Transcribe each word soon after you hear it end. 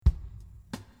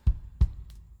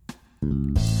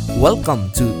Welcome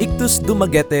to Ikthus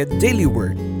Dumaguete Daily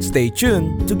Word. Stay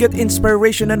tuned to get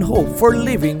inspiration and hope for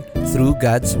living through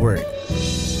God's Word.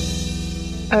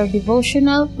 Our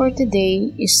devotional for today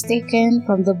is taken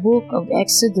from the book of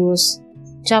Exodus,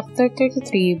 chapter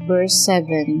 33, verse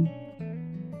 7.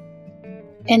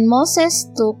 And Moses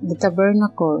took the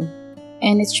tabernacle,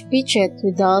 and its pitched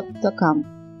without the camp,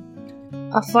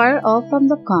 afar off from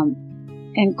the camp,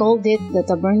 and called it the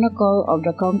tabernacle of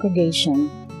the congregation,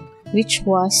 which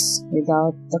was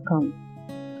without the camp.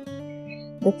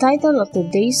 The title of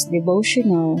today's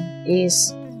devotional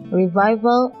is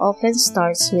Revival Often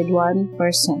Starts with One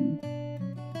Person.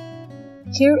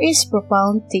 Here is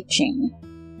profound teaching.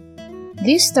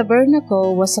 This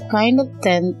tabernacle was a kind of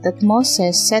tent that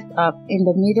Moses set up in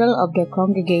the middle of the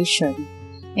congregation,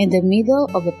 in the middle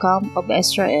of the camp of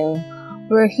Israel,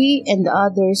 where he and the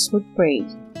others would pray.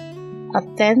 A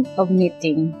tent of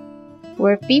meeting,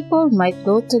 where people might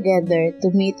go together to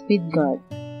meet with God.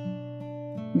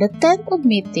 The tent of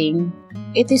meeting,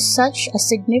 it is such a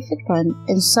significant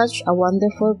and such a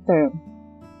wonderful term.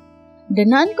 The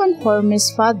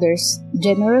nonconformist fathers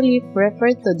generally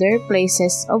refer to their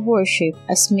places of worship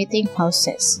as meeting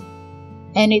houses,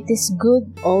 and it is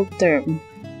good old term.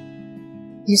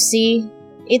 You see,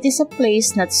 it is a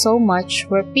place not so much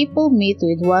where people meet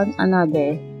with one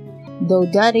another, though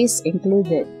that is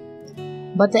included.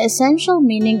 But the essential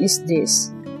meaning is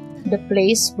this: the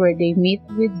place where they meet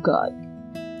with God.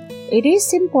 It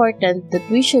is important that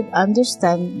we should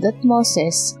understand that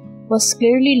Moses was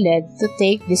clearly led to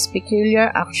take this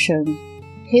peculiar action.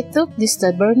 He took this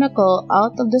tabernacle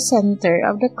out of the center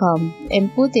of the camp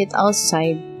and put it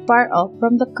outside, far off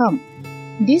from the camp.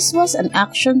 This was an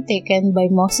action taken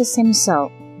by Moses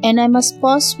himself, and I must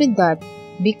pause with that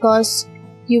because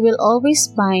you will always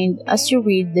find as you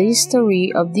read the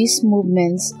history of these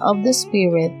movements of the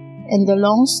Spirit and the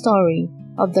long story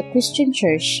of the Christian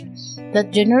church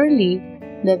that generally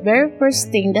the very first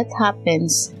thing that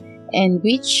happens and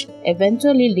which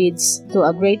eventually leads to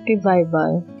a great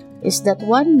revival is that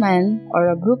one man or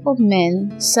a group of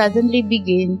men suddenly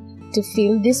begin to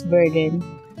feel this burden,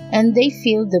 and they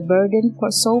feel the burden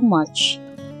for so much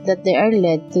that they are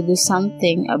led to do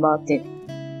something about it.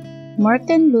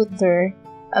 Martin Luther,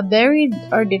 a very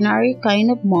ordinary kind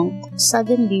of monk,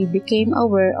 suddenly became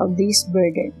aware of this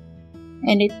burden,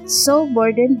 and it so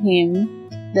burdened him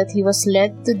that he was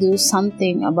led to do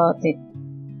something about it.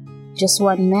 Just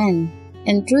one man,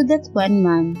 and through that one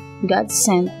man, God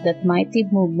sent that mighty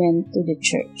movement to the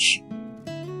church.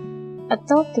 A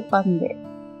thought to ponder.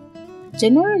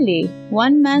 Generally,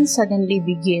 one man suddenly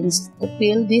begins to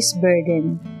feel this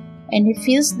burden, and he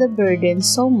feels the burden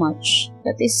so much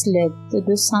that is led to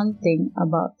do something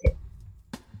about it.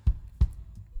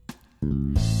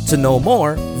 To know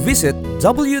more, visit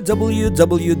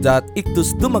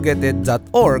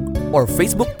www.ikthusdumaguete.org or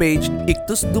Facebook page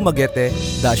Ikthus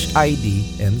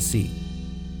Dumaguete-IDMC.